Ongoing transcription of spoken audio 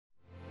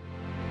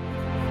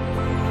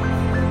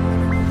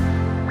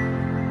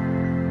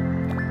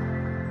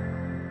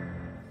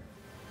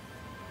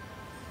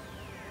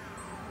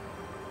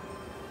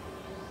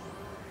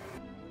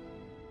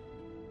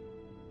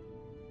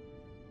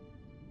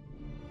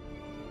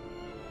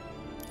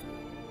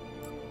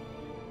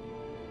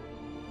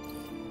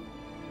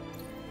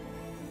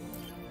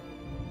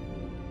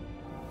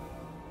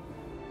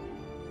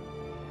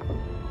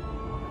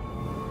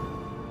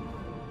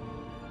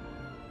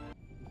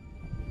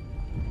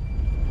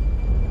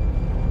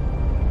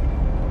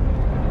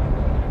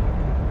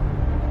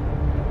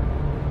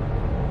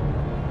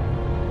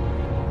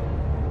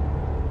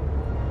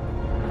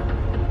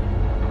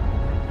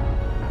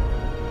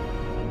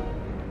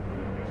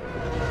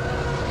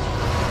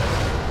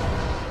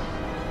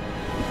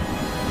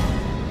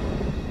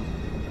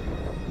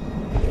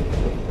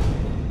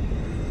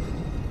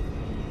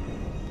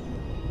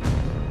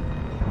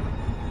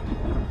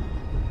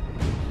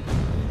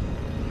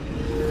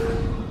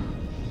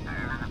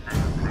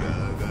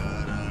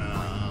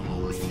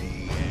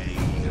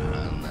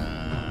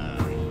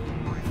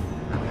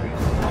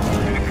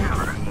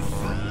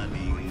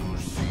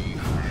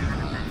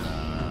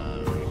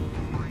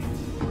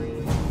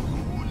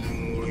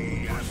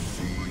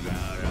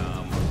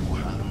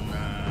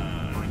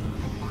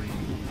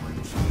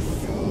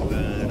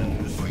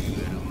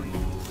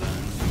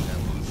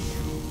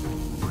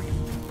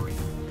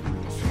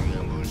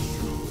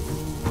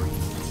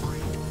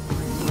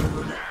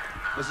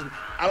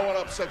I don't want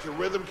to upset your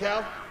rhythm,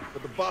 Cal,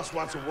 but the boss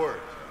wants a word.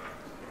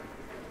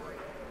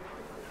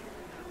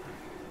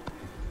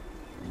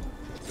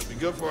 It'll be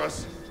good for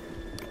us.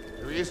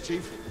 Here he is,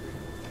 Chief.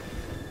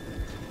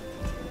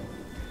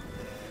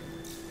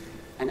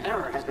 An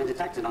error has been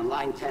detected on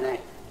line 10A.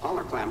 All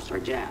our clamps are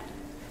jammed.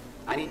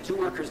 I need 2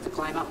 workers to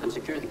climb up and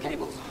secure the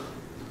cables.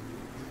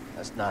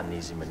 That's not an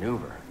easy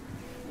maneuver.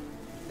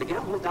 The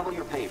guild will double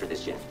your pay for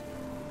this shift.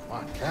 Come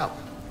on, Cal.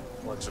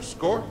 What's your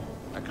score?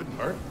 That couldn't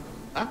hurt.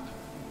 Huh?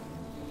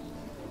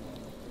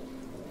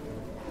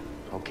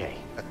 Okay.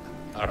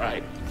 All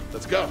right,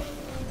 let's go.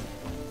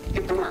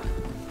 Get to work.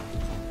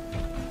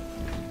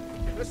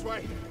 This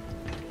way.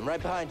 I'm right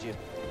behind you.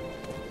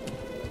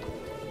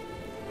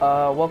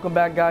 Welcome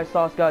back, guys.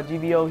 Sauce God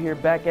GVO here,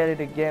 back at it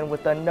again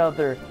with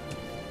another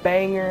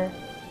banger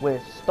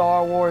with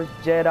Star Wars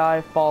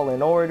Jedi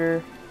Fallen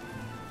Order.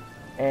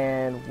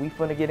 And we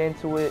finna get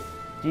into it.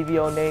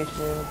 GVO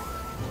Nation,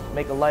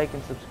 make a like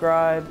and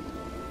subscribe.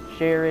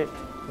 Share it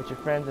with your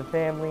friends and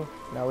family.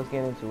 Now let's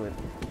get into it.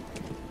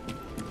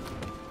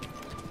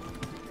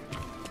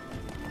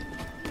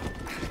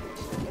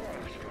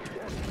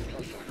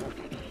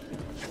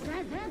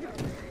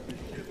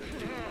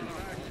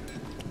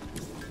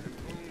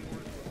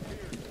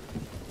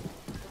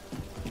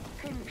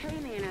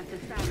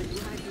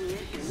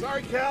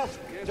 Sorry, Cal.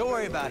 Don't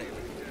worry about it.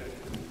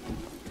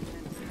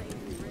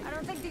 I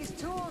don't think these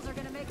tools are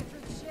gonna make it through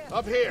the ship.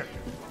 Up here.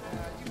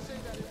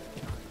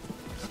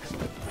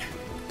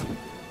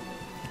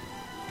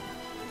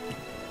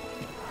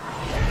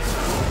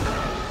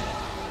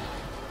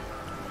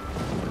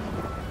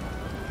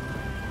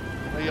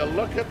 Will you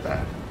look at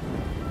that?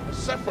 A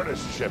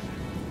separatist ship.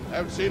 I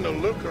haven't seen a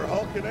Luke or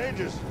Hulk in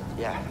ages.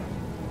 Yeah.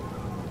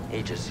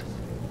 Ages.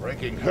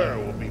 Breaking her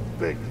will be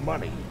big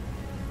money.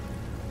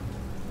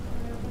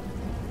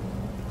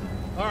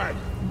 All right,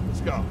 let's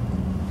go.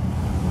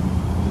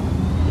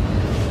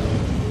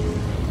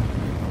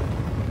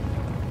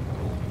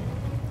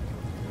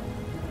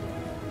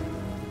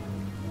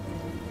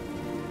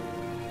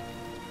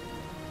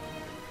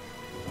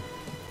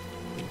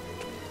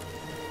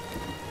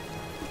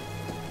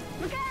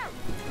 Look out!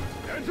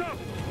 Hands up!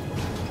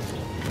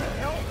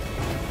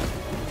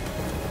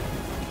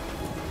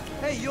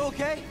 Hey, you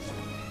okay?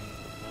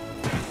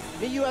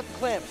 Meet you at the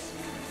clamps.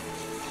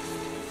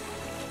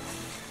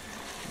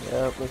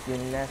 Yep, let's get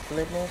in that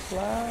slip and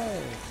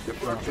slide.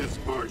 Depart this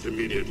barge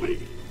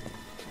immediately.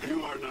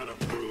 You are not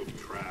approved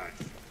trash.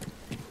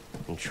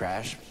 And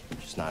trash,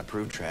 just not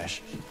approved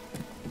trash.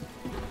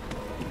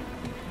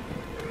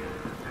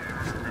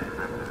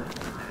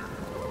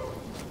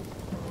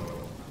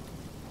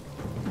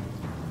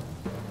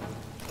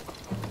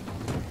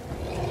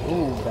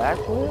 Ooh,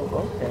 backflip?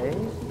 Okay.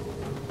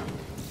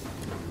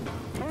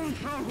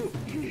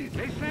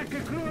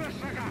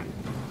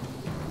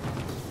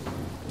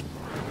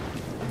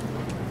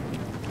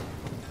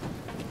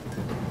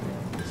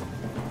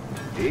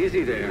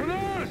 Easy there.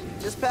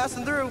 Just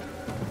passing through.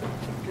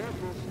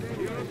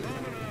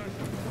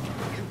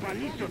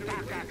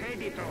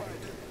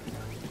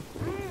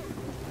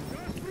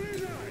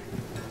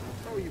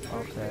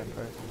 Okay,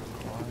 first.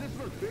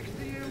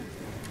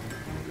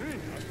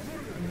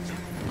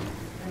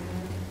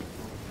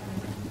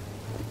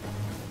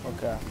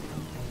 Okay.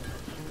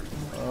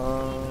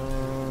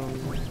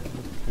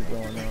 Keep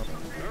going up.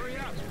 Hurry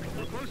up!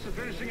 We're close to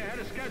finishing ahead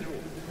of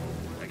schedule.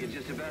 I can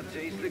just about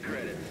taste the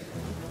credits.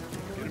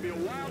 It's gonna be a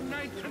wild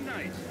night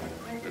tonight.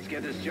 Let's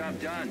get this job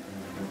done.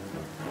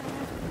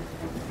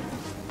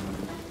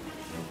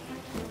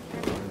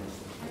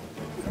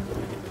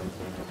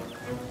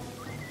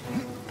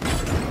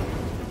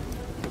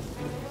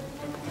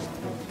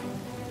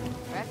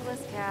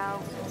 Reckless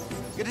cow.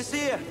 Good to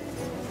see you.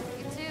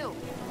 You too.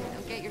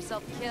 Don't get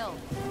yourself killed.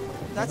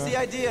 That's the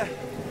idea.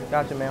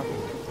 Gotcha, ma'am.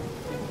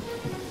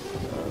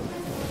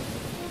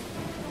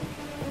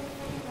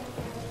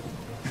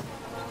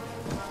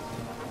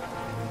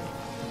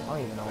 I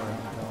don't even know where I'm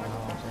going.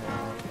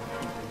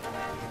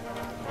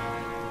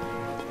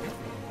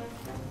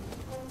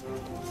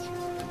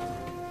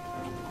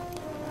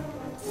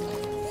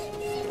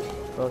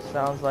 So it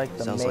sounds like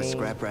the Sounds main... like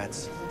scrap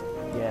rats.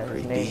 Yeah,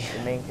 the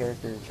main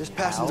character is Just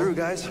passing through,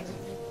 guys.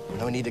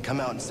 No need to come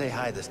out and say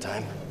hi this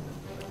time.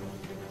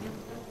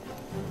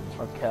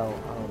 Or Kel,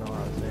 I don't know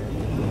how to say it.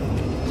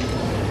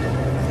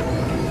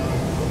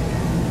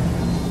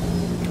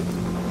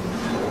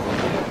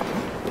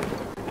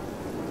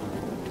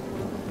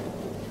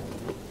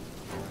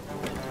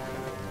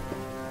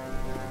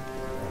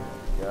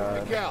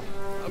 Hey, Cal,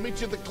 I'll meet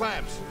you at the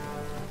clamps.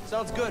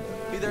 Sounds good.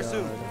 Be there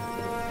soon.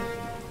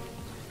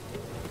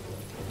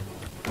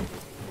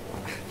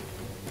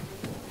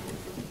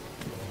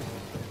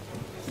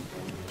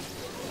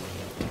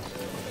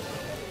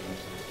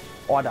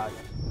 Oh, I died.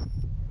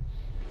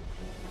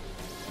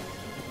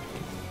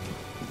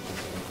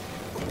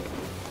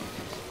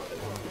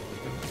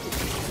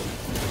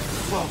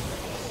 Whoa.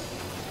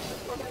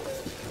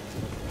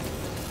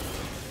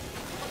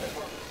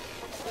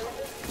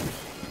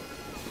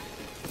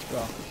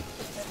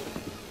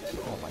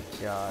 Oh my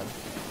god.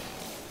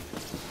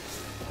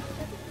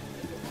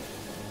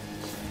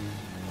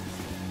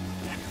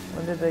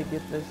 When did they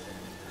get this?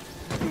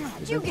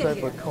 How'd you This get type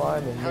here? of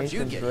climb in How'd you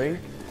Nathan get Drake?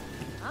 here?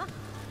 Huh?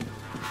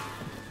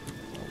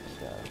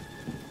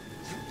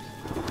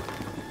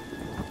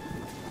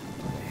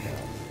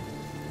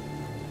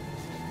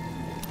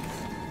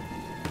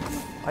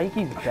 Why he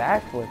keeps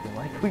backflipping?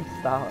 Like we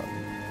stop.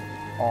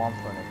 Oh, I'm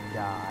gonna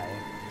die.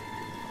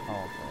 Oh,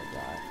 I'm gonna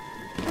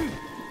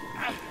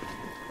die.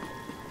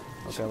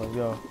 Okay, let's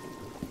go.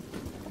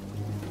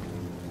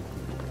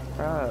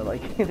 Bro,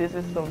 like this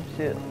is some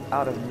shit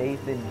out of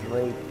Nathan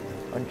Drake,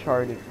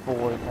 Uncharted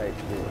 4 type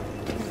shit.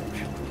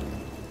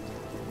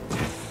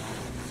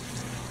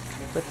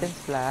 Slip and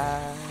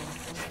slide.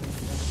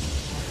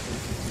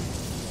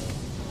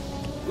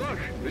 Look,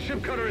 the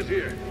ship cutter is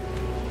here.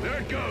 There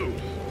it goes.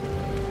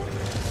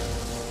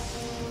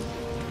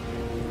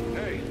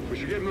 Hey, we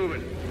should get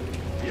moving.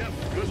 Yep,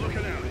 good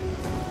looking out.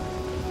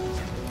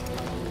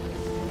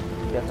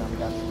 Guess I'm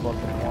got some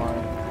fucking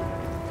wine.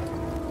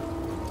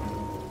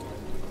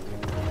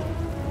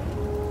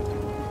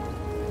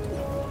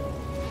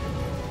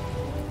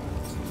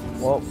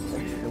 Well,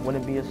 it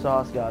wouldn't be a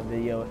Sauce God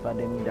video if I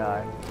didn't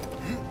die.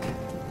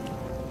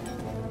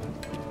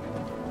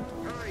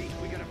 Hurry,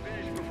 we gotta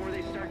finish before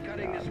they start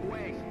cutting this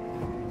wing.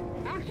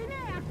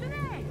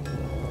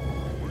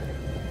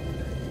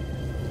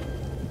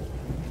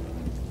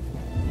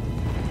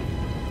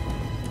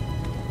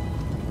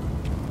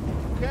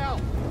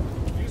 Cal,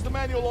 use the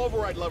manual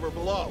override lever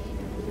below.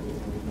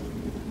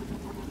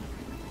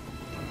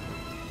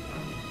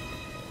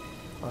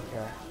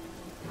 Okay.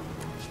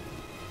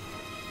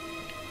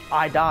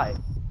 I died.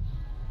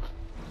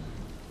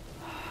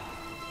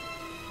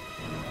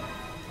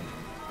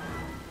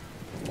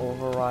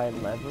 Override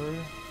lever? Okay.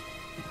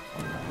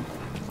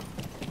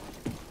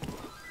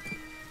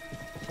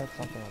 It said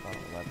something about a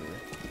lever.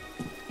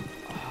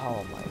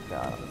 Oh my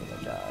god, I'm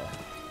gonna die.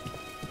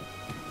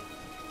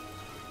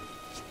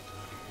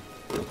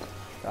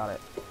 Got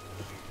it.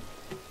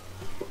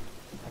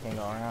 I can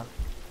go around.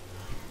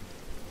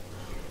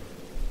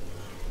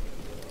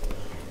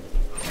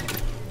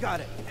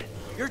 Got it.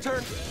 Your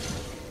turn.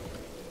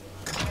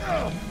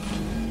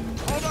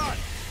 Hold on.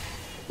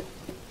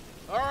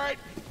 All right,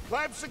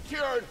 clamp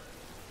secured.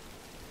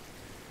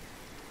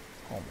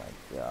 Oh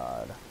my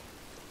god.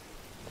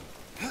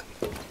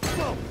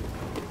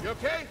 You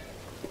okay?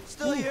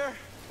 Still here.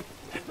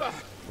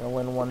 Go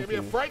in one Give me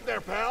a piece. fright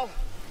there, pal.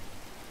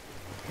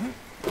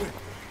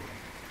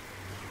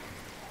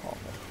 Oh my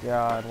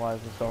god, why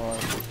is this so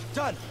hard?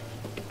 Done.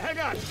 Hang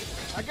on,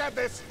 I got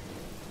this.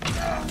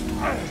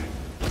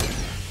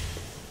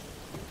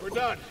 We're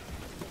done.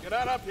 Get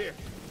on up here.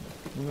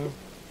 Mm-hmm.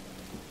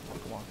 Oh,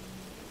 come on.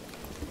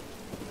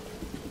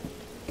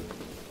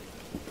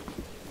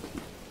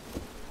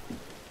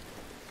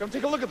 Come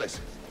take a look at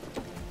this.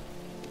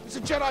 It's a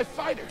Jedi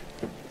fighter.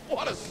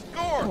 What a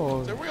score!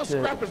 Oh, it's a real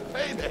shit. scrapper's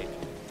payday.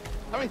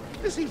 I mean,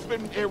 this thing's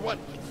been here, what,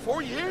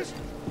 4 years?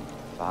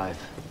 5.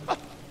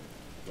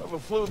 Whoever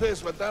flew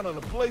this went down in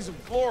a blaze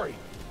of glory.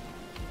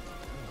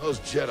 Those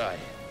Jedi. A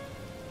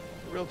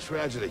real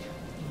tragedy.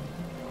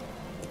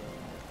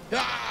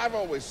 Yeah, I've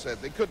always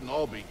said they couldn't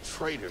all be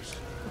traitors.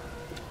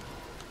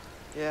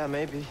 Yeah,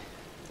 maybe.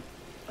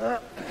 Guess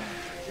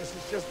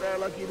it's just our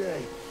lucky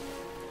day.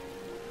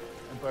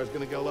 Empire's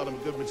gonna get a lot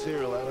of good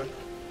material out of it.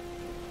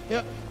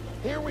 Yeah,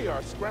 here we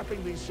are,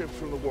 scrapping these ships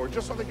from the war,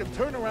 just so they can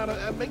turn around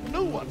and make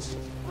new ones.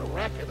 What a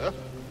racket, huh?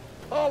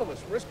 All of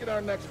us risking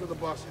our necks for the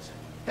bosses.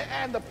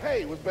 And the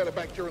pay was better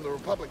back during the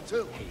Republic,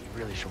 too. Hey, you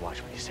really should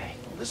watch what you say.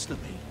 Listen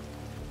to me.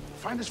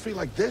 Find us feel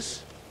like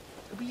this,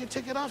 it'll be your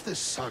ticket off this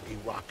soggy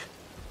rock.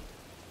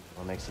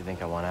 What makes you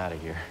think I want out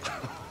of here?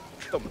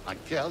 Come on,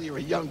 Cal, you're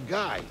a young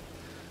guy.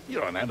 You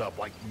don't end up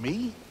like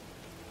me.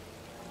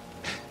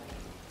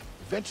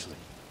 Eventually,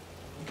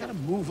 you gotta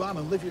move on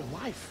and live your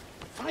life.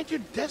 Find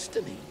your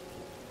destiny.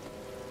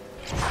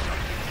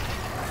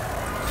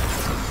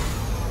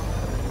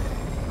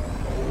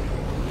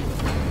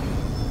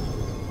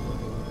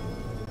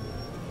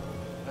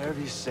 Whatever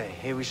you say.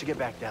 Hey, we should get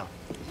back down.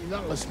 You're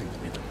not listening to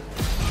me, though.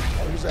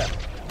 Who's that?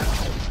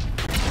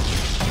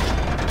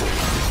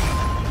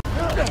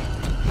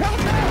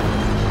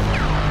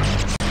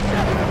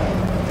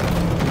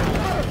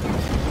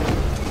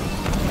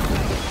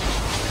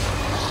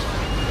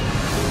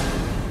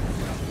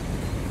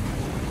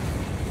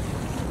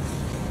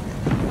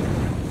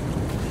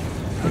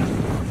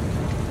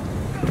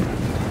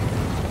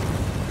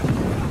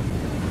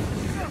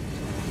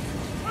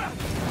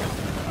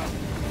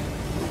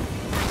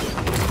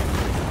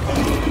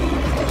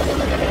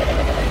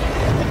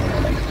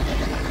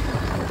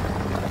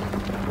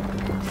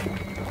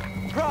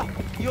 Bro,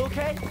 you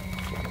okay?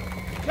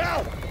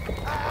 Cal!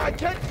 I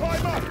can't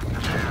climb up!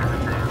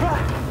 Bro,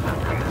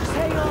 just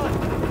hang on.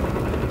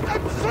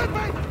 I'm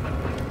slipping!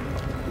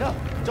 No,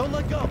 don't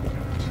let go.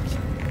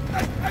 I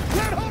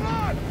can't hold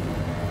on!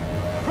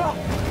 Bro,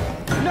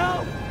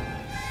 no!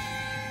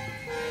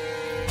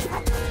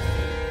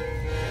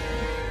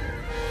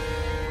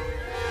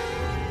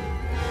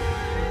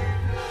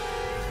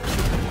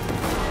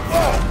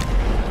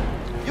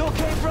 You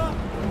okay, bro?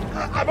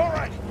 I'm all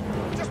right.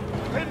 Just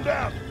pinned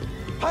down.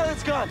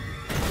 Pilot's gone.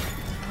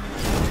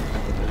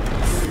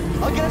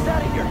 I'll get us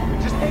out of here.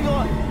 Just hang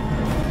on.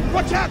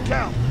 Watch out,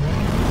 Cal!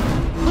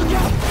 Look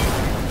out!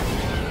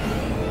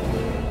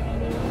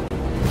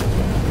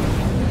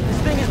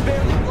 This thing is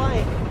barely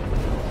flying.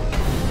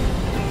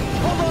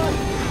 Hold on!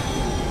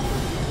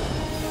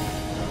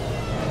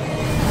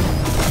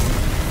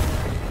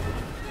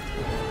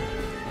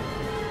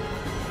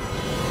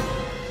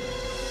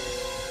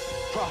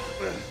 Prof,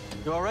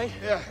 you all right?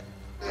 Yeah.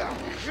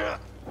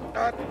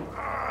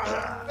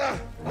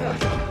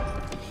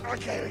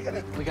 Okay,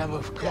 We gotta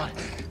move. Come on.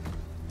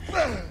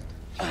 What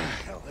the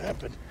hell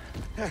happened?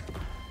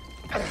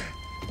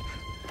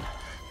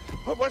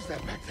 What was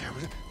that back there?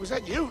 Was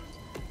that you?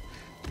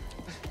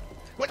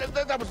 Well,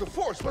 that was the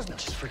Force, wasn't it?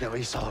 Just forget what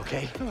you saw,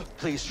 okay?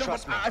 Please, No,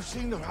 trust me. I've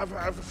seen them.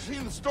 I've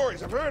seen the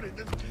stories. I've heard it.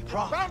 There's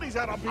Prof, bounties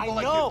out on people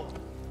like you.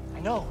 I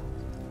know.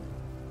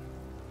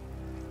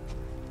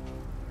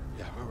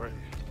 Yeah, all right.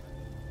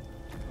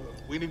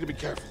 We need to be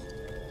careful.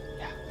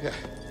 Yeah.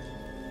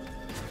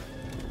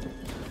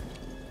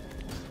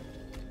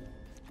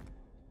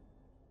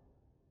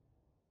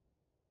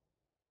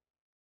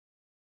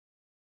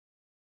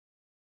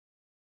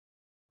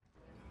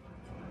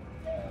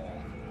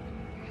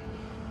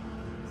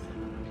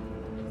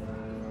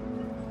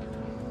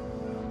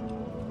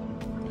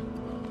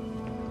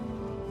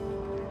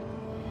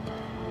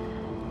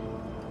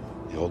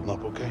 You holding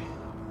up okay?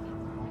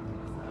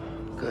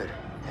 Good.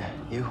 Yeah,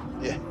 you?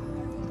 Yeah.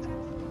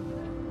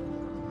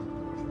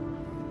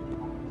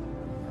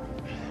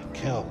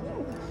 Cal,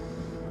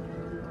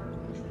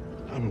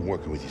 I've been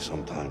working with you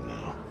some time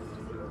now.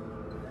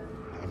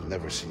 I've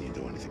never seen you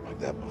do anything like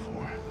that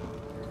before.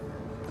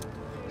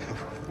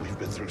 We've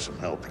been through some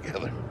hell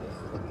together.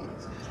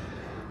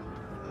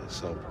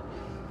 So,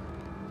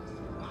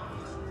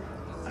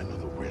 I know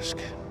the risk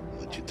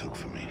that you took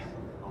for me.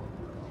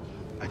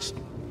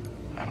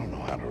 I don't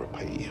know how to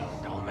repay you.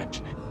 Don't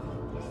mention it.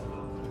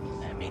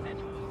 I mean it.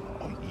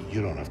 Oh,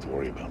 you don't have to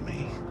worry about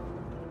me.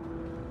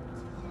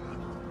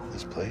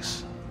 This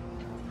place,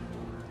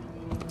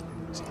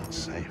 it's not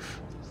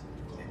safe.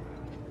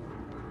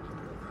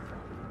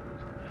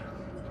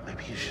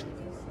 Maybe you should,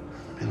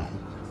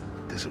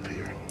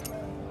 disappear.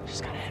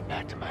 Just gotta head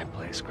back to my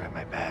place, grab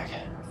my bag.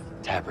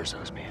 Tappers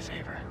owes me a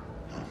favor.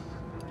 Oh.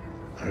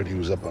 I heard he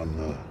was up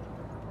on,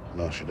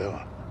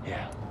 Noshadella.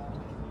 Yeah.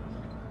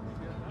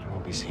 You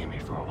won't be seeing me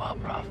for a while,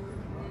 Prof.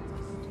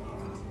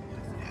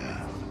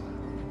 Yeah.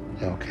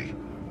 Yeah, okay.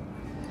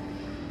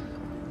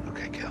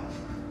 Okay, Cal.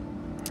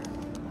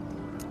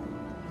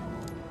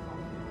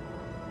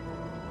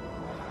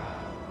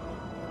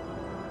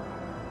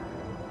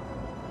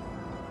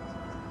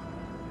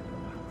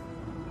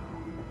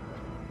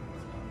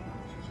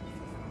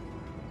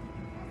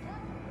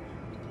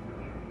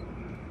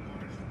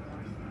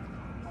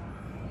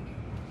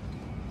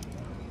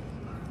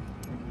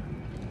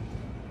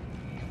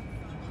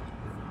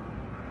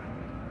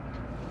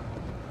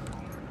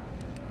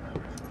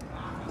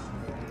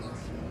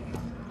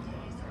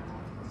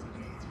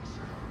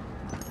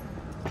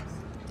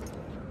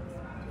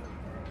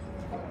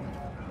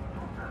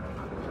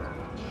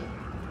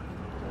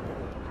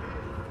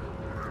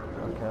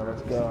 Okay,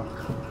 let's go.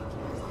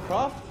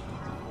 Prof?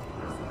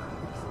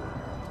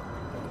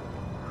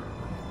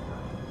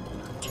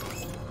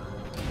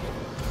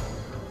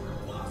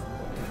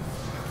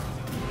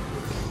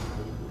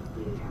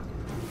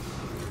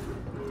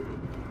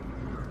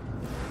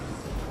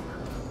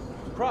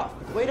 Prof,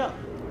 wait up.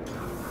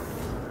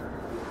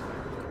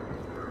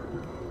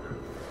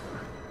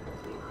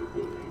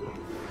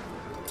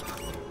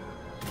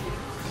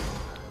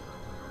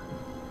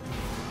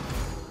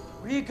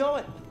 Where are you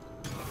going?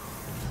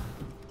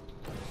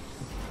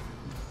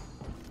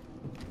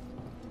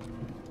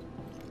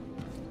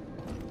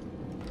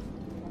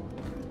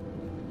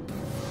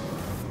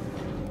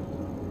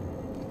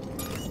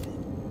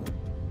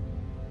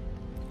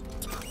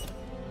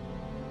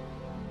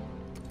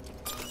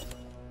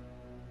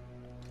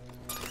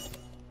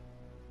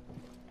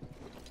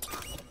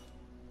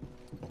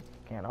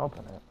 Can't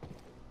open it.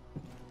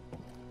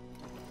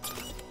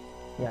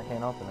 Yeah, I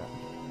can't open it.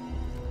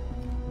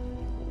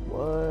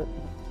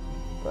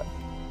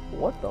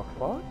 What the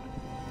fuck?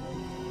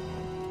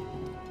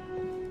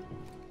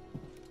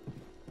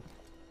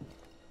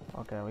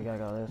 Okay, we gotta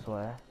go this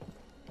way.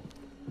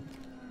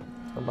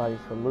 Somebody's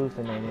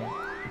hallucinating.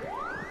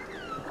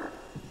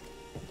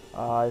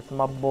 It's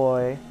my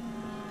boy.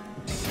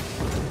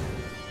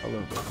 A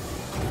little bit.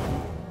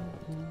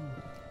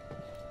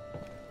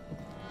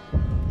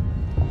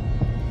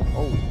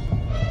 Oh.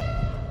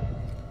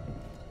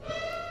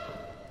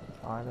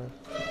 Honest.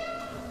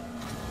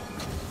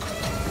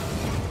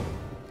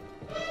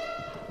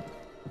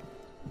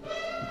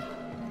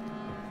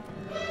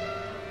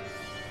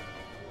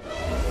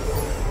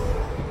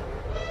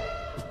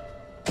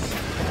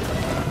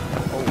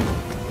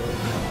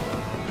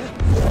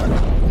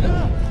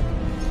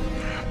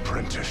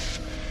 Apprentice,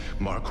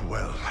 mark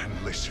well and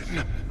listen.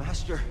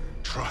 Master.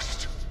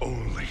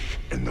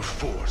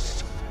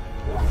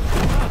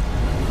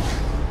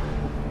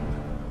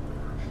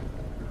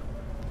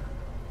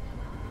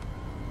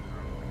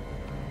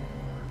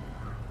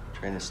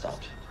 Train has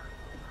stopped.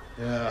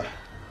 Yeah,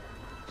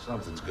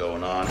 something's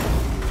going on.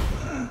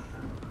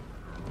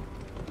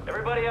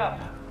 Everybody up.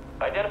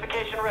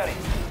 Identification ready.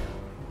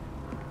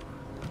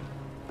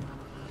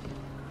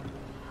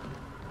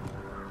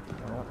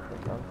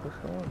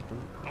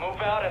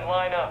 Move out and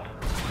line up.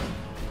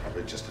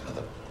 Probably just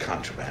another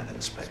contraband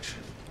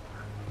inspection.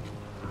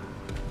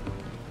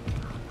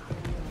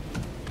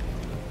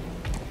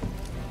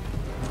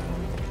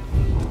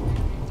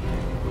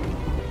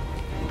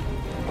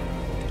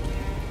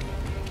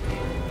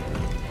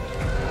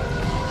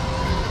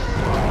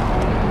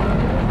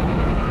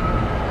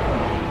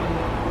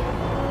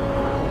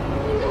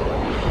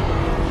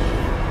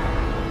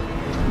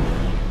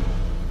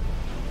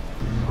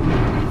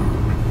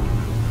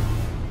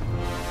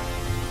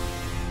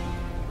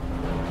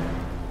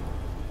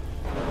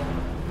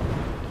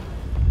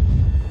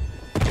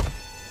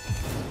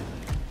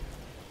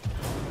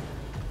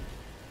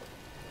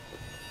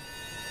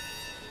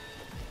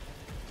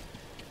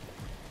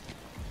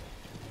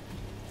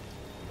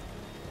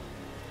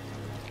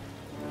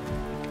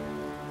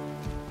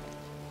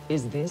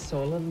 Is this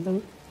all of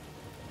them?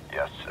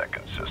 Yes,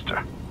 second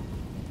sister.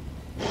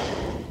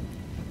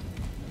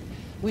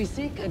 We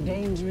seek a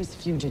dangerous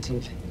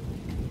fugitive.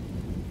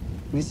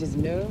 This is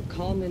no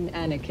common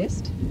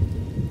anarchist,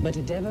 but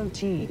a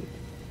devotee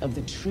of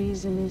the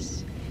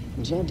treasonous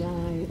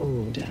Jedi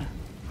Order.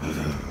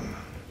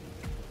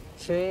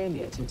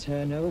 Failure to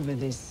turn over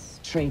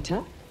this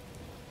traitor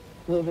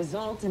will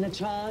result in a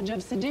charge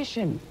of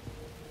sedition.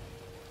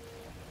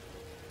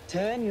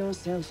 Turn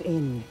yourself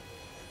in,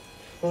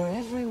 or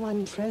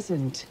everyone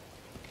present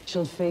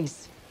shall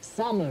face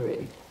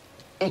summary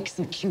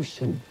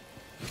execution.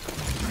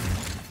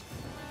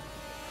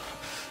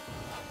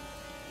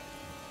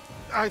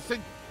 I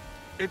think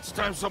it's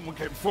time someone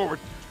came forward.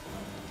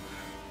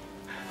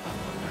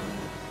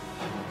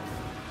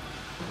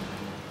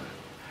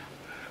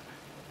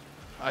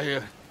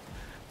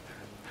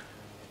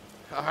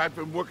 I've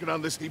been working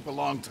on this heap a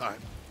long time.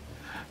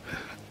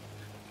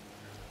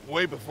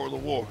 Way before the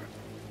war.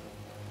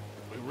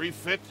 We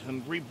refit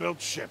and rebuilt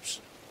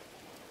ships.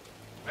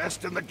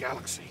 Best in the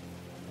galaxy.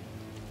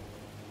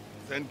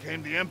 Then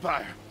came the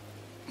Empire.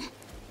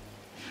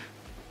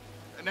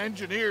 And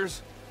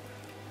engineers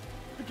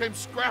became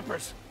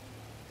scrappers.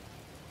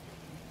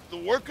 The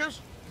workers,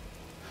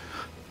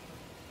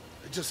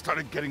 they just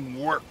started getting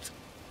worked.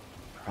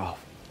 Bro.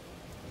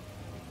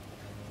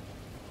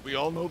 We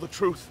all know the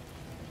truth.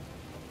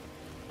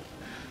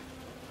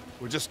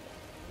 We're just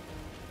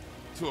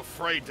too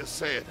afraid to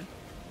say it.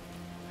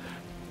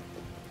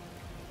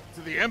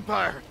 To the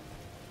Empire,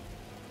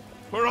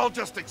 we're all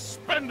just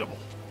expendable.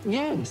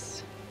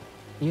 Yes,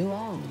 you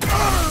are.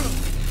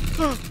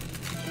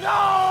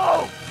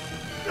 No!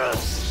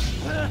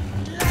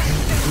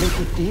 Look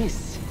at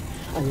this,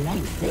 a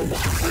lightsaber.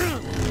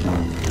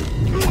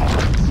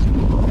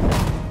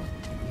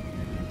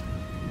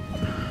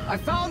 I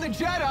found the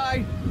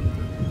Jedi!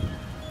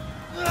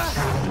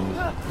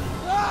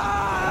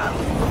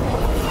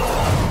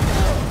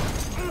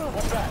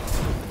 What's that?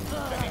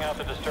 Checking out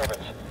the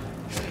disturbance.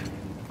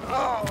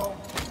 Oh,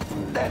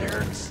 that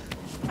hurts.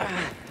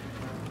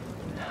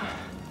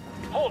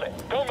 Hold it.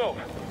 Don't move.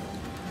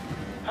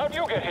 How'd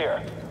you get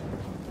here?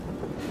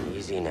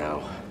 Easy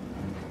now.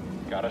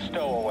 Got a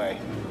stowaway.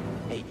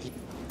 Hey,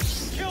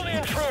 Kill the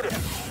intruder!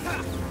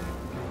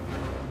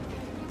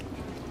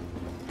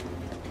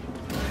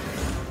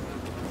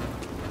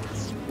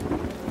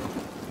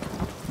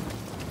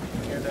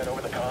 Hear that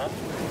over the comm?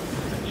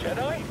 The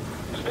Jedi?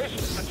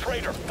 Station's the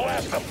traitor.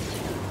 Blast them!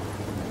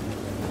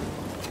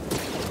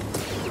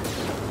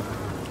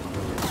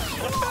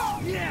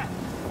 Yeah!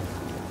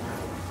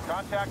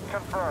 Contact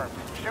confirmed.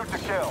 Shoot to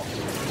kill.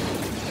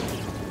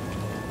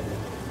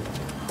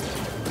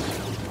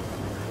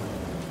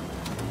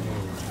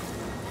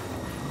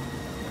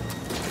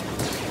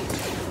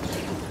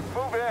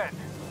 Move in.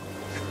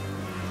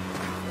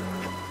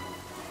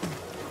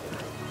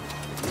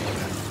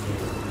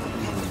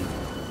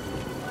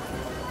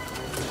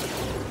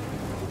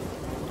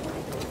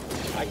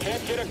 I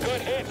can't get a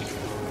good hit.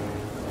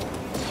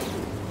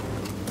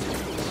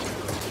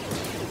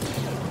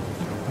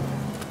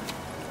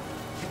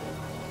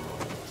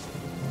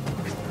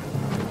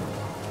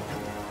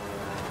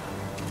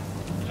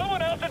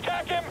 Someone else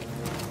attack him!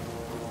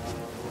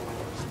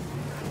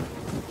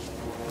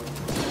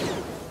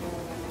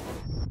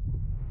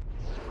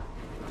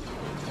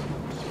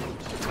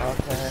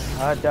 Okay,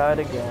 I died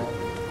again.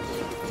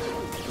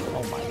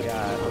 Oh my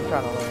god, I'm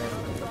trying to learn.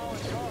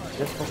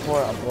 Just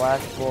before a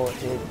blast bolt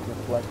hit,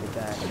 deflected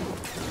back.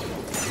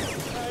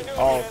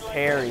 Oh,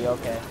 parry,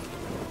 okay.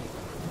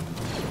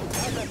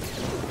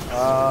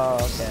 Oh,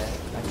 okay.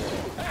 I get it.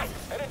 Hey,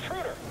 an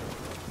intruder!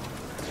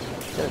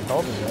 Should have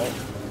told me that.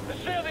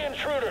 Seal the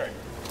intruder!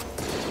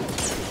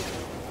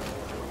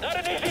 Not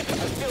an easy...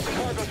 Seal the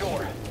cargo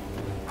door.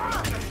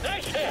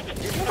 Nice hit!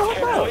 I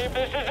can't believe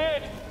this is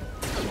it!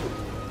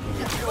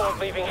 You aren't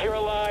leaving here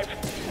alive.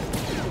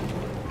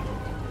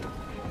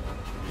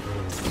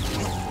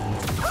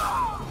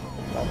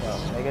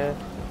 Nigga.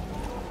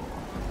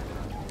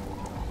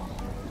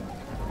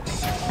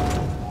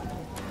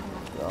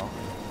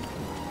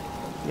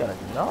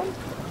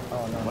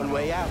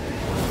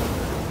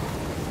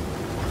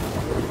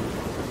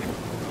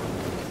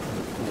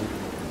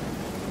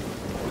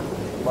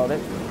 Bro,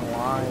 this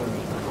line,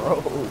 bro.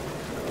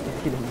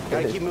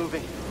 Gotta keep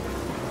moving.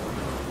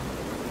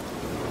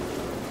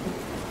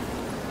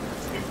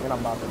 And I'm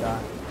about to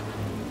die.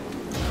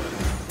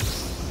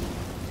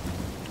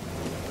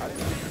 I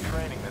didn't do your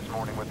training this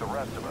morning with the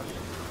rest of us.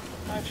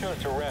 I chose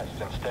to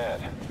rest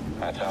instead.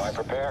 That's how I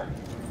prepare.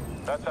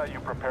 That's how you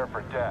prepare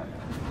for death.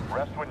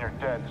 Rest when you're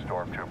dead,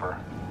 Stormtrooper.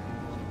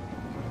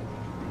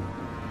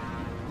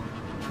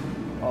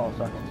 Oh,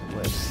 sorry.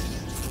 Wait.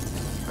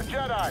 The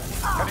Jedi!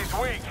 And he's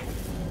weak!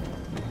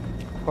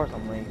 Of course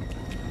I'm weak.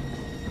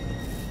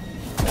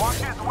 Watch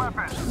his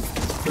weapon!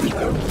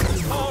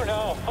 Oh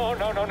no! Oh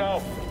no, no,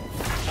 no!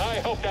 I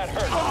hope that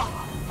hurt.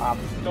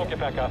 Don't get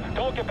back up.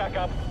 Don't get back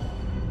up!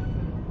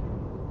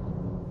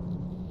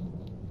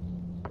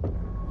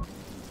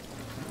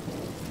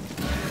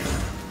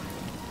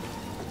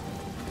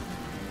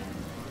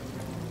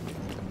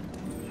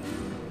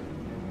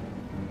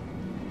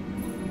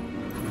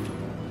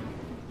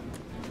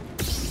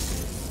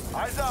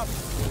 Eyes up!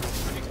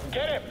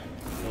 Get him!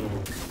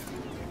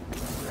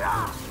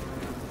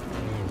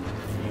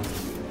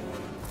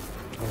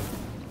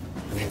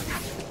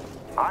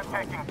 I'm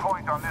taking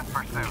point on this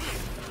pursuit.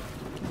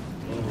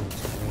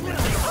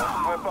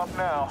 Slip up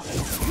now.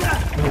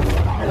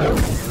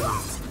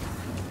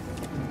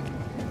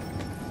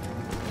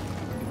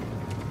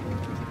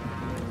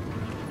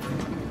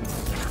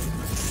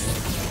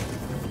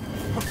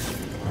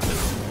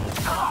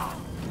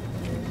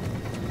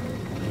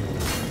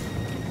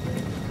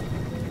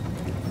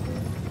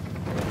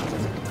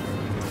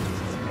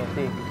 Let's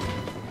see.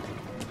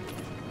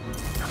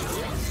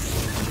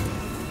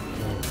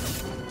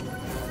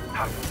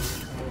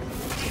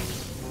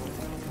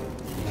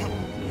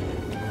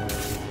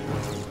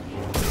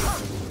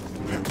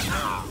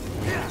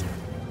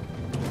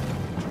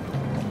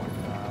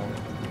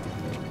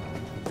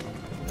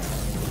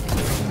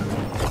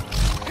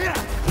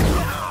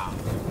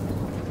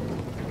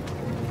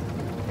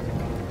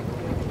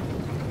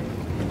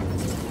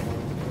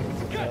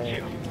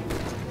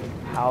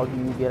 How do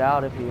you get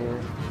out of here?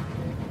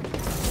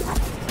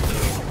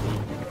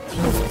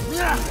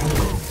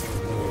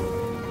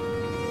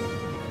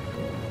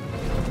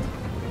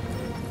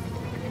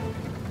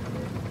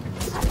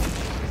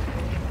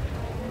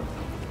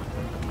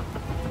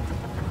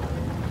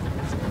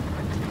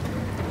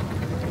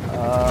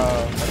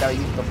 I gotta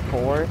use the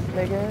force,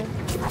 nigga.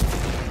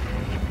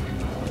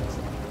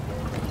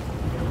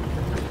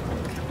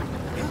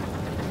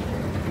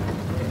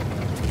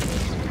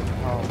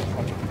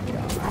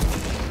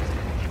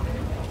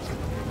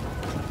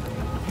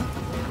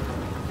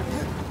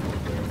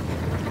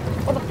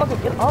 Motherfucker,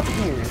 get up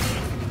here!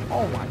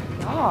 Oh my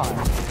god!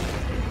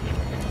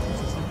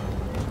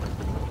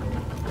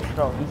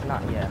 Bro, he's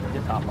not yet.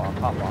 Just hop off,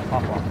 hop off,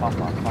 hop off,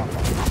 hop off, hop off.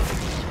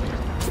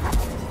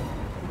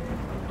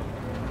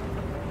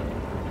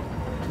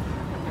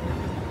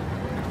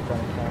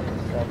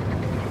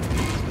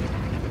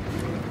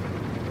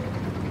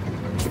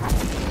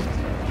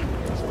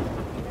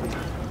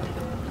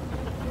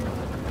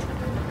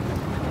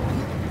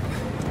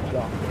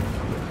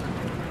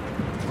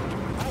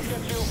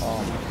 Oh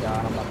my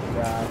god, I'm about to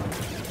die.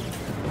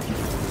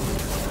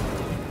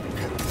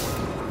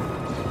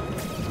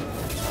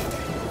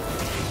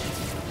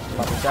 I'm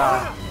about to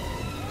die.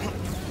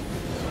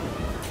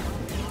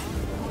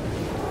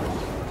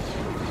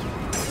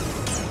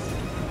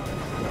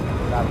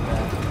 Got it,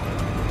 man.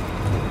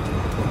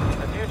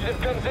 The fugitive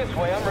comes this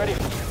way. I'm ready.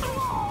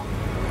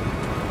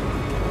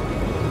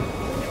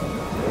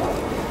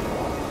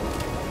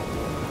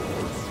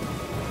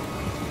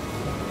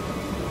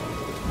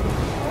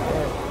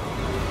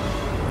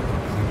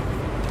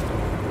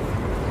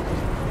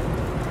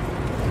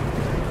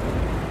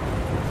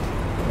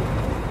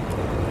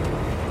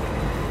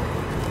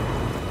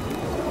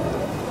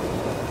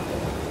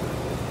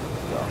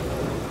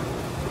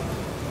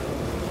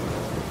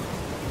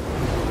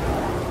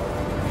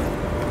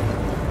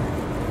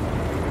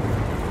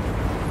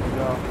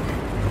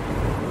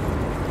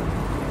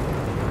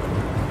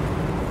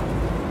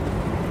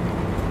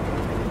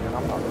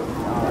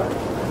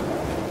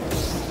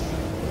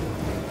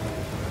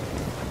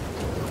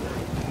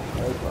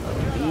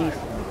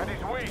 And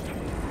he's weak.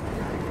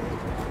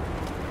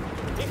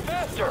 He's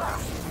faster.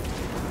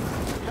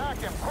 Attack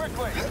him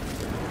quickly.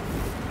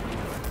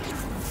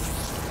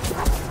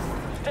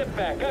 Step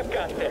back. I've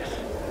got this.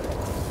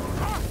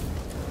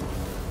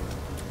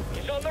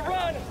 He's on the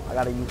run. I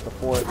gotta use the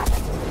force.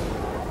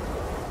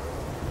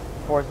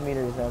 Force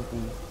meter is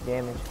empty.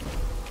 Damage.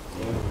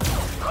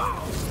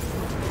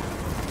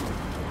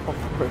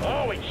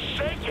 Oh, he's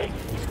shaking.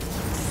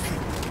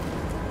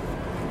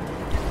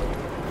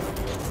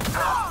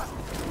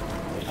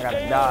 I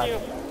gotta die.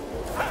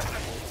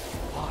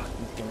 Fuck,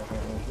 he's gonna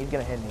hit me. He's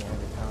gonna hit me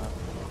every time.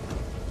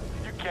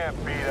 You can't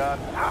beat us.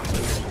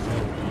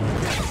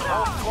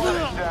 Whole squad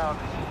is down.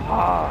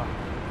 Ah.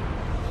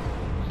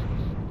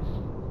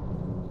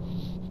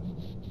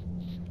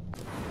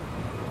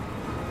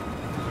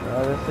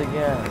 Try this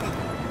again.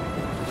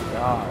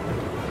 God.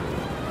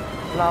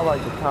 It's not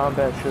like the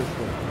combat system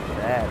is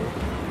bad.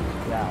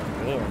 It's God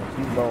damn, if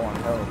you low on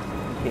health,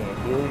 you can't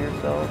heal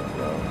yourself,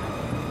 bro.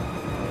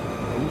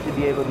 You should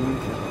be able to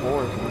use your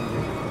spores when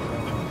you're,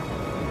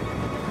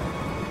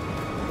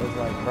 it's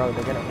like, bro,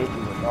 they're gonna hit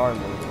you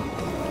regardless.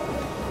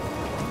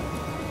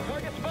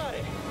 Target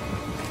spotted.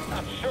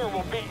 I'm sure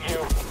we'll beat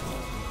you.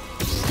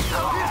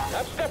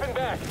 I'm stepping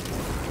back.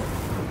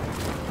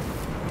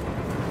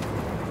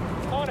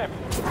 On him.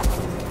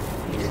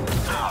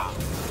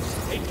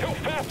 He's too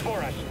fast for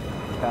us.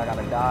 Okay, I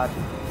gotta dodge.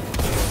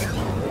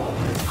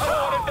 I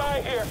don't want to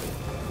die here.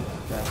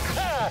 Okay.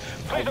 Ah,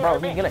 please Bro,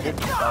 don't he's gonna hit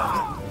you, bro.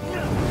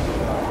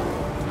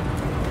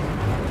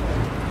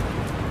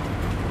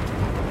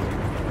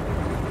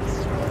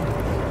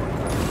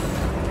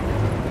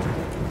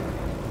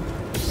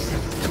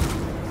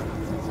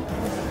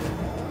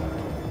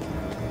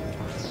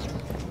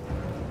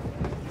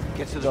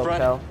 Get to the Go,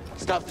 front. Cal.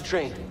 Stop the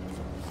train.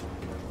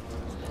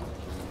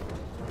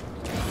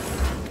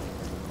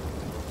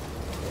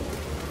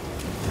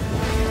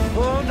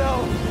 Oh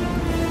no!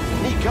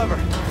 Need cover.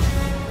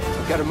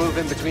 I've got to move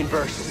in between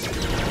bursts.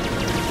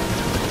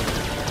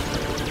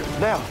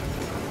 Now.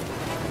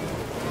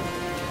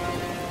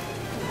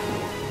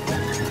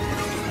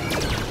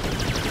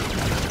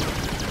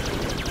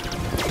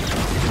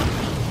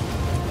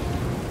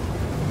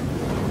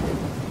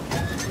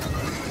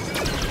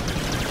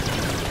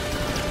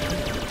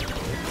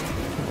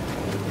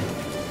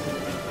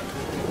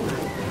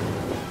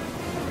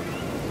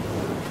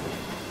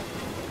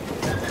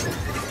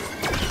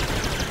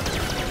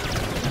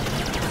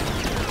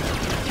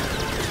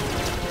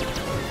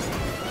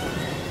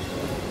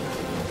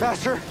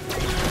 Faster!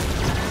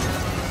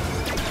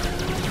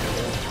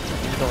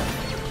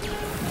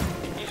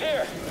 He's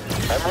here.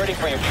 I'm ready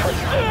for your trick.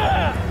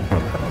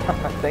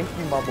 Thank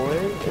you, my boy.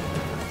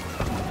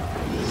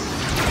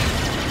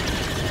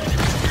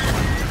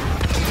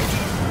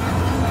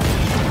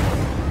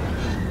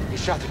 He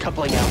shot the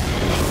coupling out.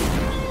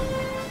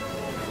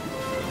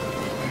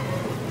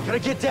 Gotta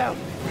get down!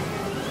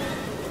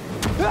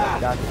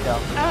 Got you, Cal.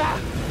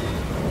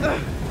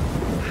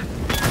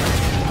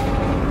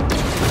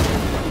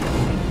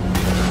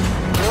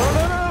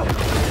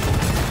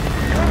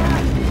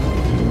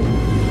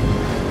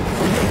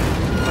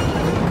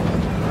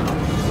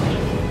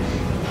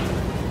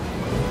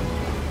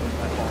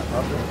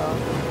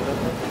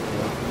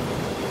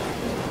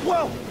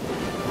 Whoa!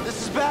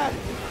 This is bad!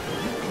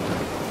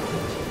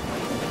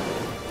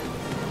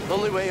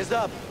 Only way is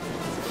up.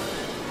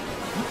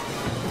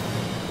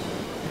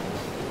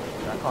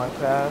 That can't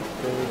crash,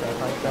 dude. That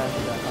can't crash,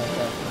 that can't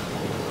crash.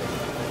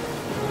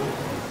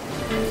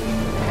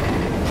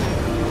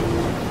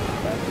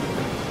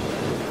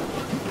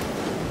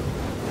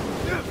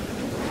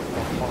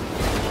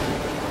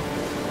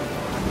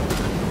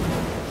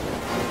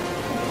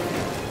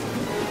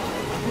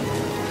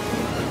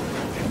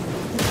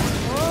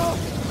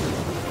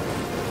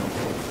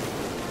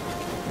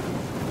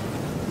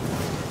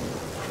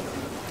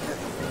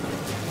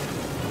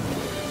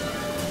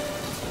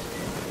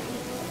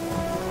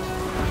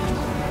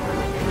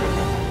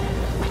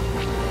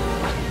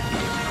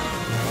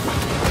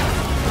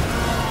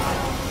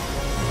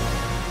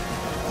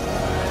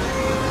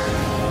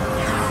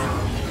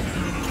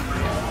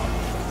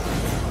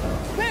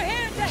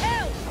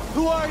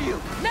 Who are you?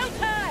 No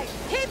time!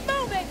 Keep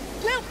moving!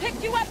 We'll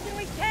pick you up when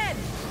we can!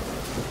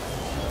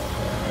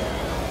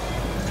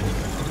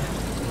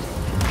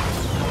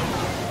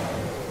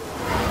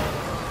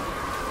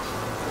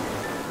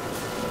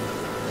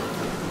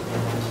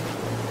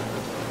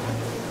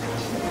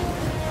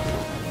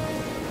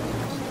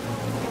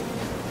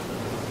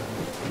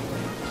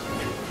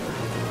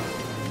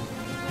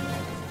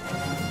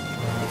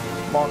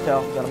 Come on,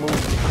 Cal. Gotta move.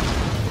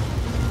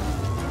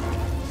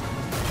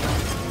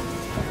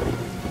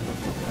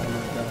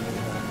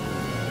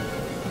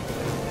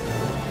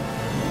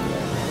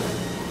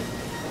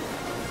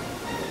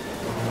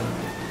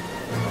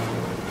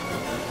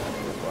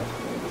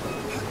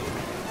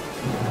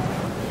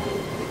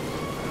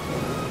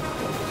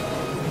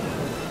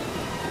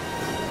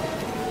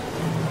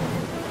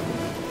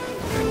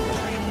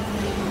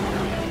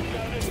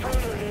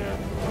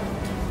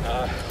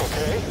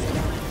 Okay.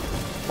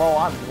 Bro, I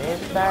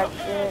missed that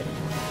shit.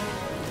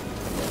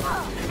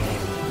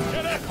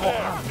 Oh,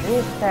 I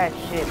missed that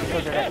shit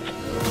because of that.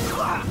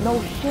 No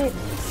shit.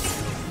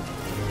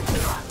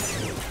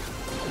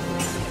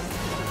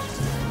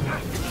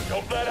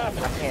 Don't let up. I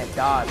can't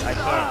dodge. I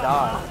can't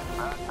dodge.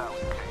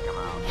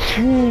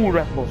 Ooh,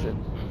 that's bullshit.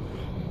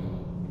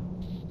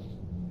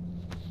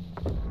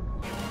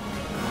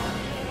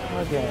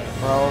 Again,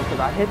 bro, because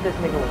I hit this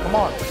nigga with, come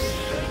on.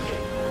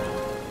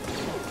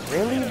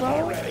 Really,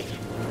 bro?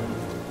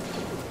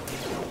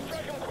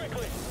 Strike him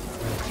quickly.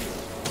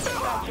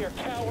 Back here,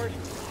 coward.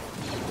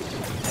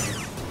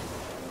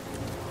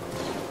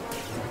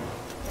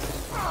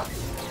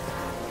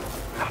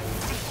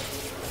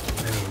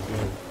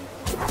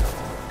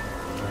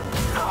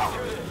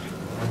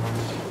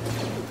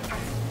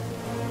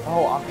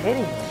 Oh, I'm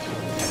hitting him.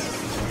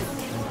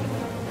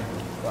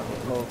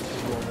 Low. I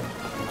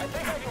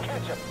think I can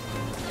catch him.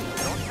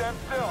 Don't stand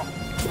still.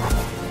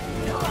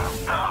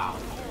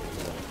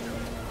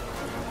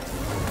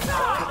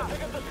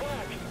 Pick up the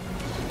slack.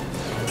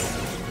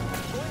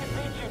 Going to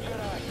beat you,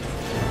 Jedi.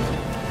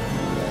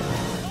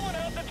 Someone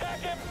else attack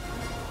him.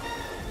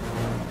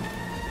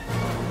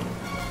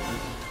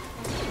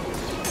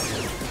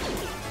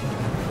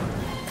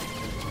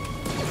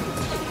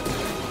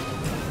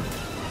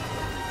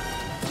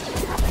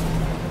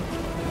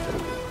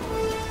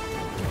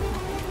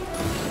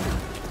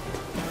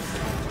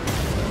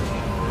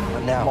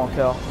 Now. Come on,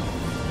 Kel.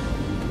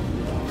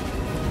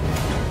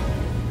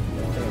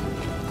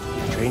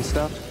 Train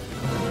stopped?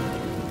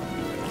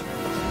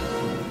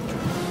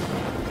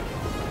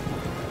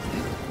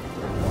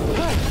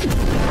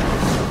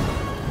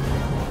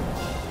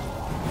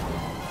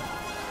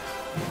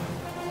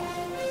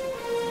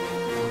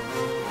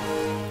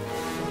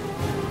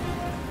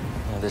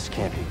 Oh, this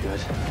can't be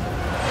good.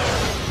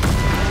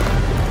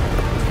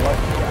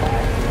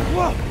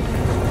 Whoa!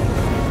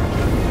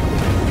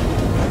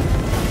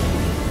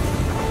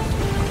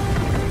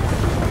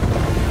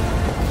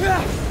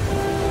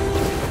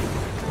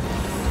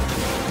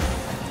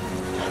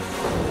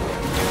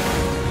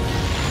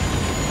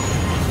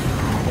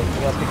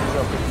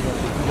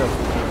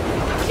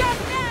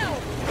 Just now!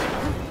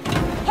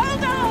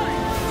 Hold on!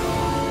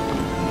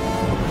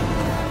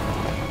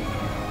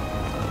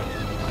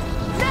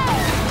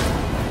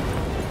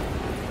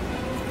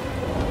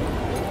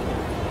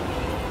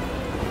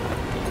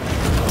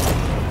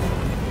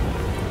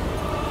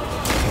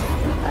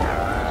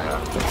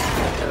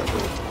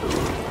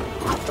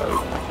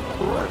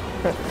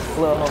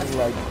 Little homie,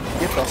 like,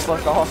 get the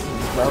fuck off me,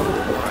 bro.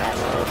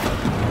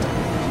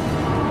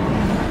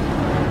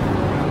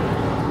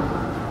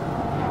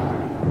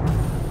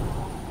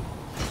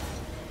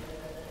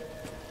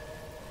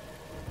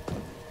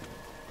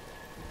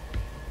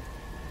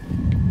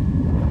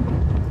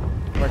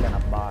 We're gonna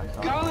box.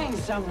 Going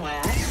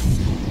somewhere?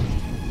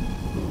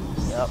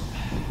 Yep.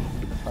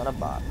 It's not a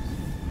box.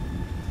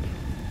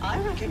 I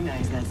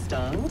recognize that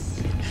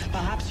stance.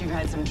 Perhaps you've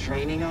had some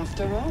training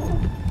after all.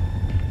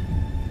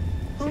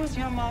 Who was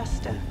your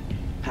master?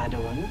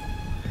 Padawan?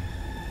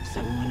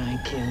 Someone I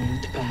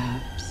killed,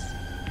 perhaps?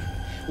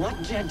 What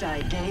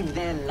Jedi gave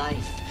their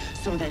life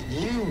so that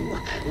you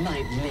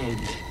might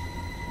live?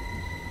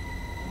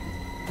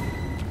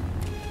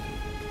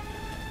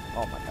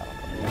 Oh my god.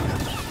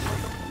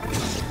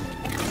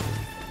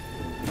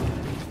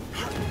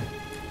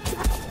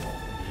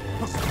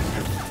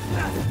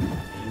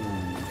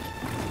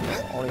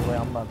 The only way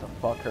I'm about to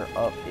fuck her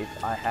up is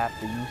I have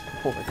to use the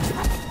force.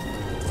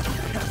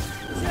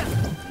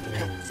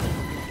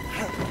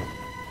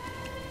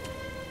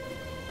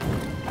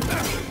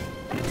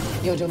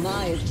 Your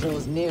demise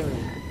draws nearer.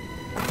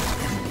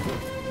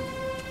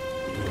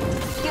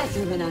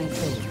 Better than I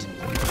thought.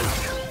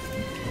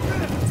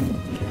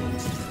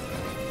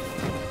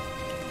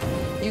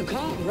 You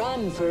can't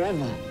run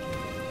forever.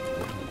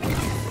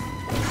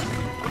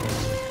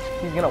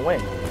 He's gonna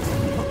win.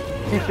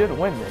 He should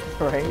win this,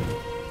 right?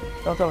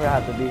 Don't tell me I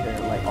have to be here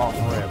like all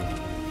forever.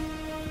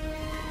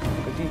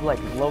 Cause he's like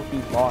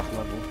low-key boss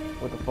level.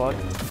 What the fuck?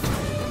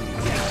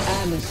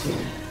 Amateur.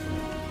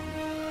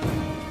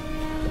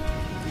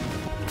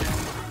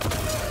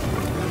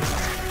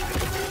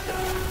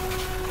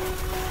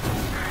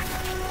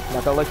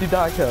 Not gonna let you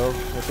die, Kel.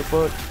 What the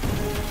fuck?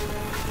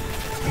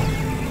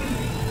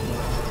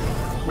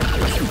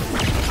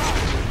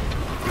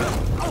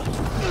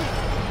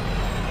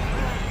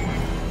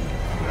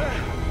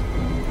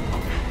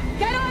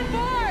 Get on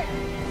board!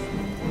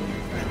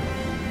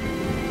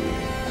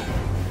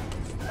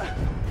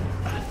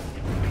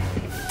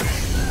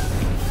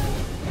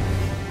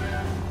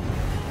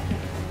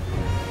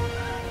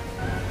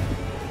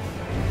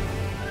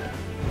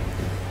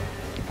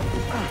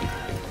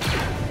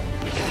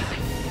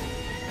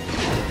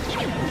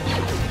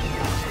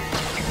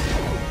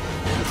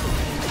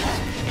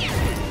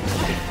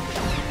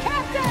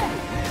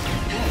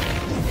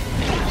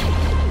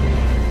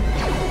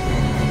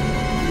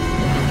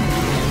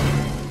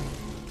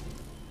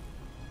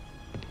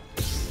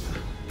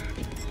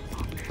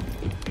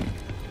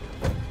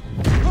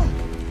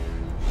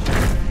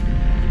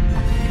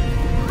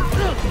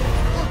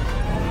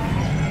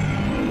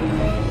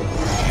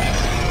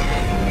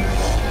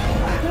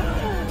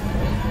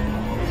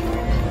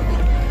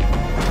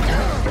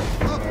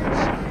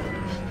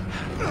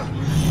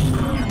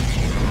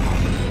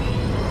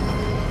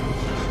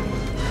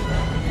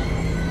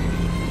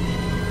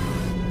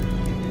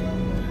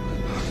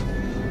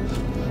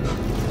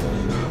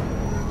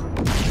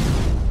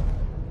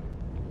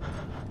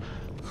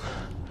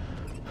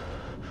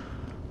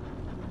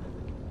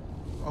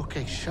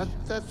 Okay, shut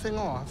that thing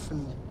off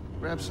and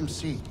grab some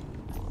seat.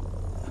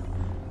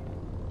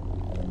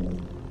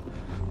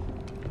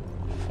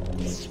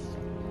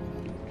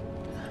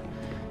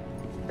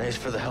 Thanks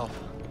for the help.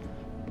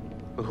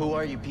 But who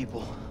are you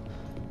people?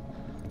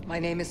 My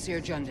name is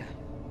Seer Junda,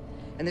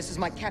 and this is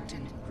my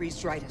captain,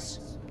 Grease Dritus.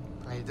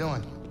 How you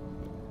doing?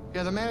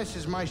 Yeah, the Mantis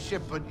is my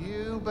ship, but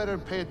you better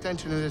pay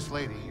attention to this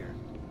lady here.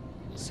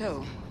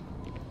 So,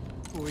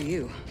 who are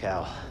you?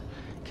 Cal.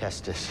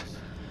 Kestis.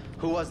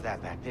 Who was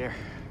that back there?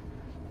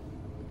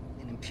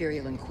 An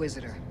Imperial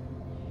Inquisitor.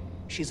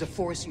 She's a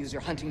Force user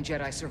hunting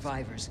Jedi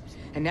survivors.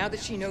 And now that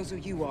she knows who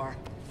you are,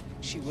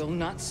 she will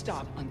not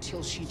stop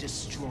until she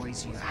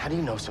destroys you. How do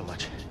you know so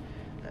much?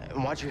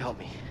 And why'd you help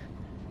me?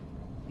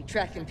 We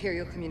tracked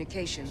Imperial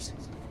communications.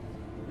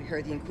 We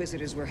heard the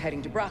Inquisitors were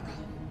heading to Braca.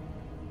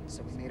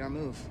 So we made our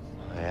move.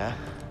 Oh, yeah?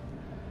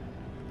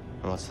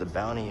 And what's the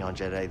bounty on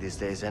Jedi these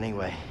days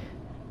anyway?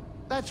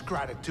 That's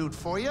gratitude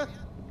for you.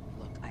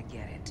 Look, I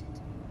get it.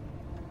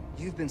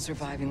 You've been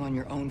surviving on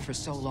your own for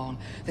so long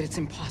that it's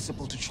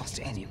impossible to trust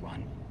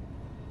anyone.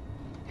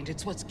 And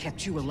it's what's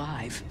kept you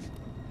alive.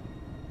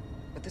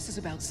 But this is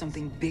about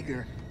something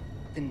bigger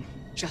than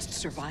just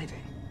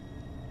surviving.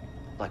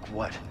 Like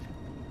what?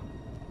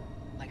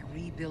 Like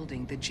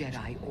rebuilding the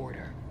Jedi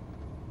Order.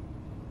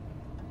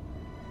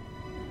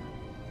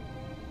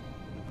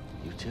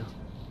 You two?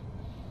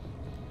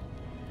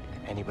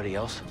 Anybody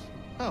else?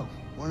 Oh,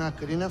 we're not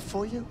good enough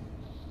for you?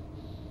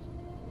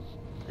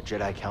 The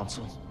Jedi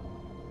Council?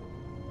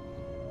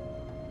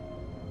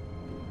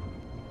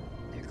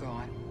 They're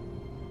gone.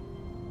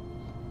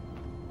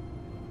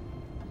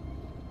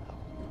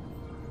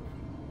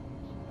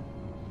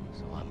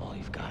 So I'm all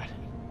you've got.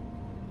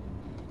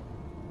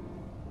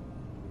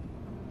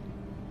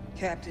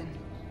 Captain,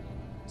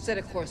 set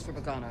a course for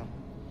Bogano.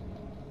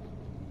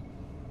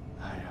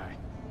 Aye.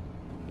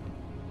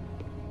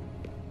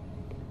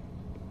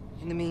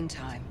 In the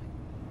meantime,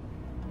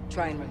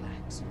 try and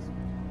relax.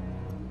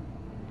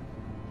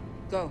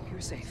 Go,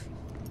 you're safe.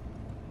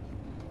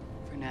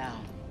 For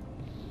now.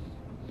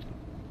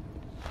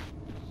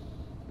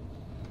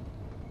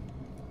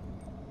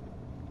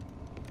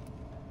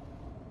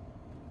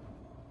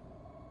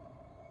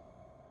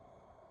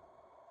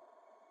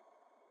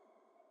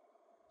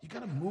 You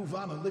gotta move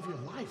on and live your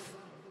life.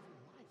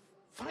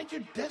 Find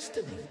your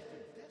destiny.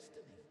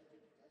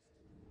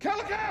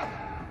 Calico!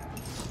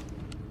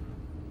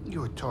 You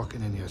were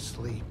talking in your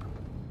sleep.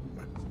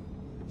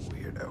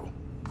 Weirdo.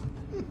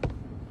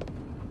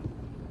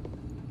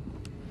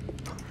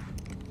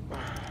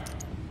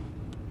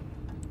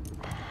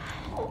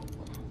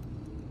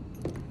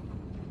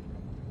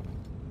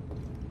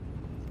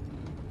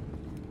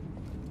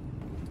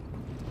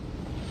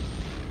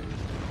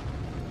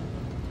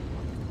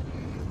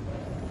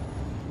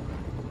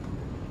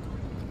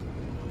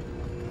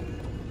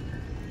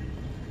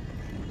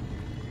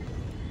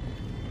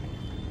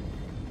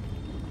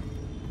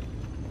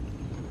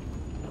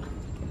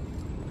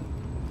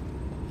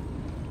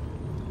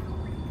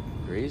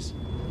 Breeze?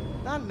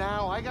 Not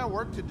now, I got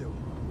work to do.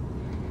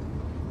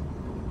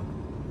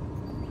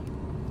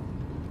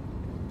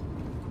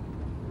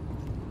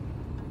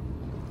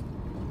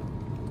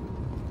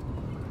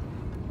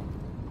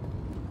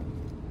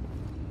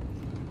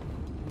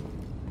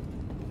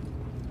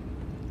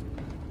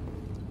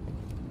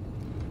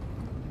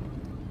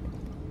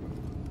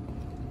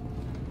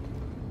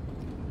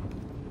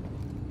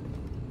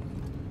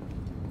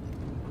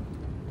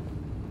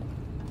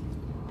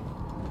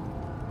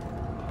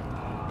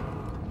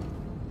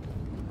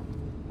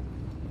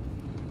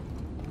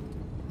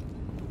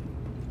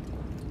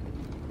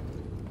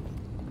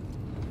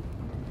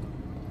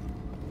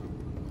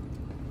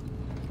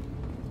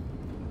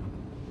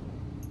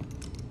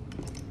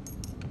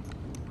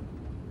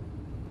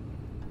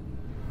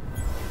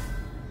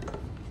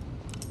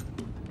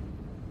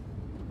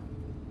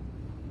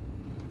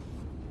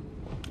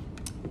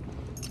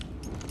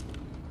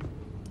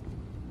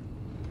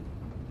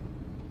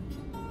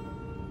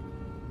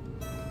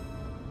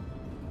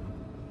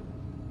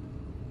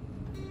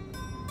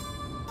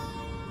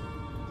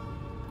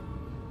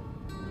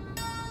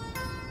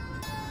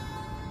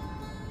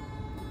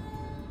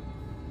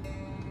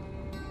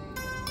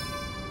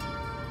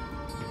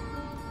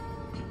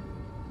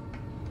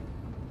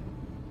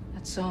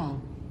 That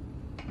song,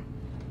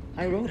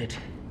 I wrote it.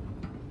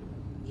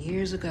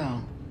 Years ago.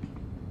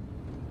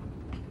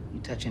 You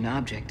touch an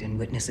object and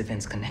witness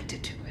events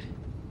connected to it.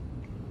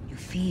 You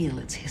feel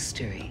its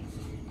history.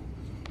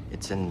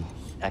 It's an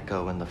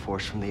echo in the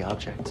Force from the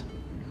object.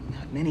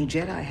 Not many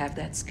Jedi have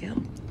that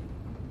skill.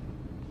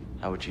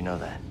 How would you know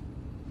that?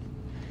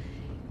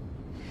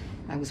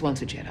 I was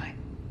once a Jedi,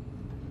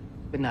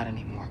 but not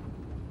anymore.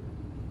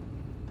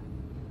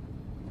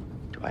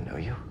 Do I know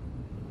you?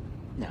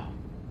 No.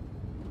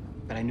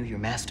 But I knew your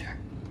master,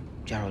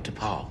 Jaro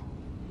Tapal.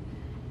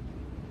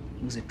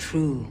 He was a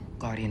true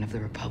guardian of the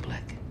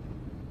Republic.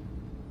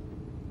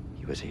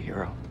 He was a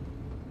hero.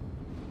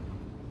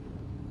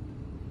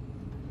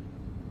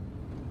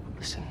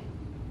 Listen.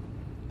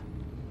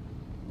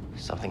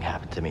 Something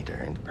happened to me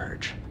during the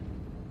Purge.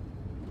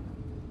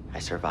 I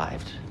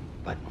survived,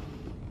 but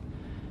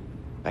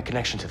my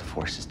connection to the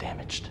Force is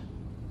damaged.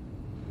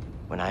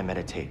 When I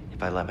meditate,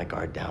 if I let my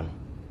guard down,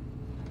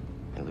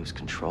 I lose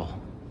control.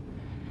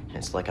 And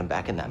it's like I'm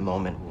back in that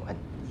moment when...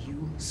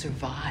 You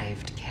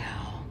survived,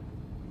 Cal.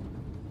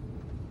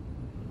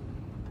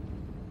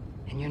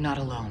 And you're not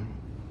alone.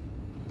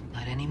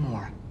 Not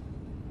anymore.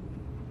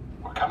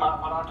 We're coming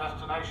up on our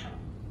destination.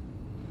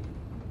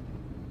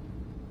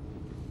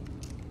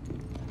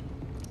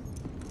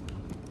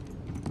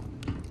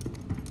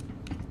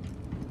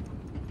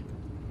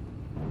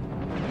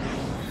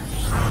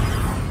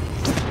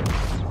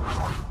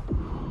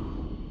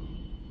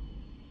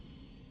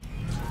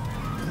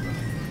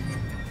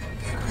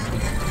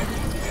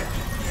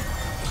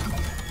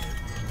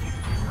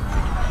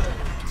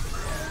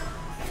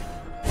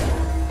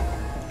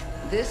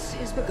 This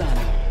is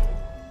Bogano.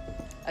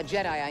 A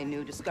Jedi I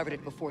knew discovered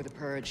it before the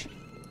Purge.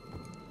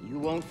 You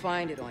won't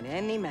find it on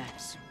any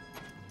maps.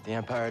 The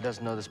Empire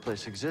doesn't know this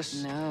place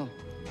exists? No.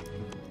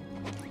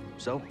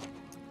 So,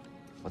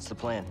 what's the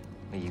plan?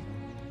 Will you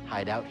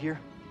hide out here?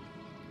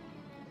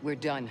 We're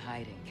done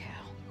hiding,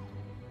 Cal.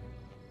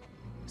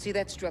 See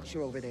that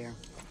structure over there?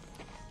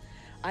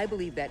 I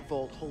believe that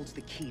vault holds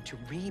the key to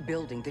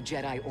rebuilding the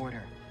Jedi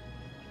Order.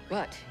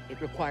 But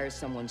it requires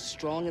someone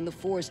strong in the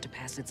Force to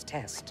pass its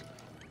test.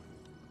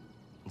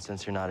 And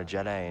since you're not a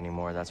Jedi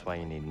anymore, that's why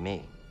you need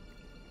me.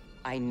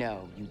 I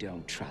know you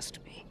don't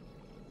trust me.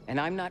 And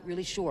I'm not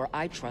really sure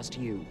I trust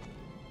you.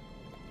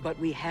 But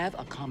we have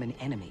a common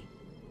enemy.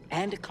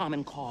 And a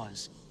common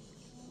cause.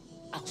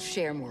 I'll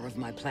share more of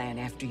my plan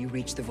after you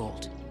reach the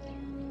vault.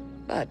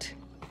 But,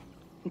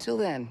 until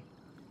then,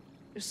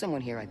 there's someone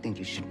here I think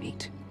you should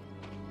meet.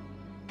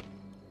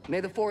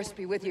 May the Force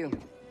be with you.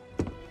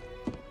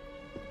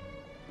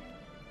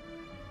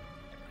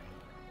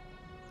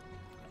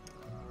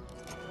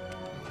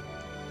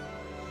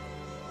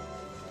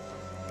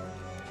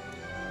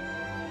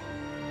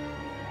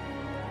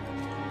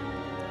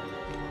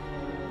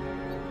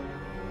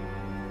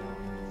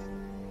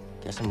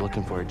 Guess I'm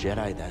looking for a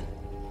Jedi then.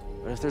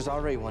 But if there's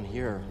already one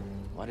here,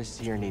 why does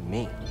Seer need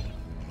me?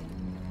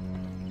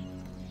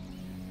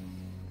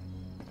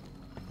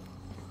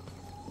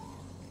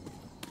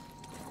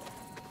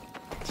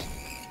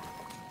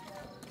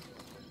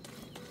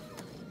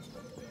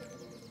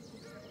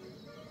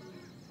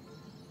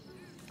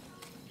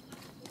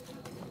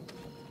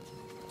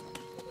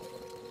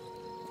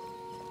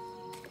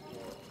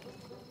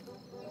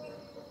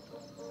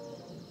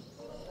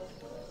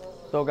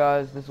 So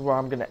guys, this is where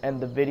I'm gonna end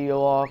the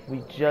video off.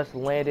 We just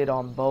landed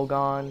on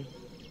Bogano.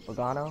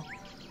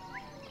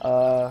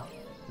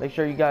 Make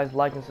sure you guys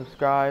like and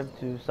subscribe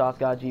to Sauce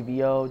God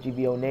GVO,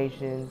 GVO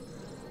Nation.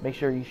 Make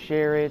sure you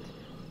share it.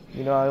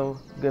 You know,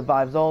 good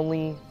vibes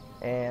only,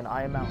 and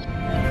I am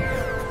out.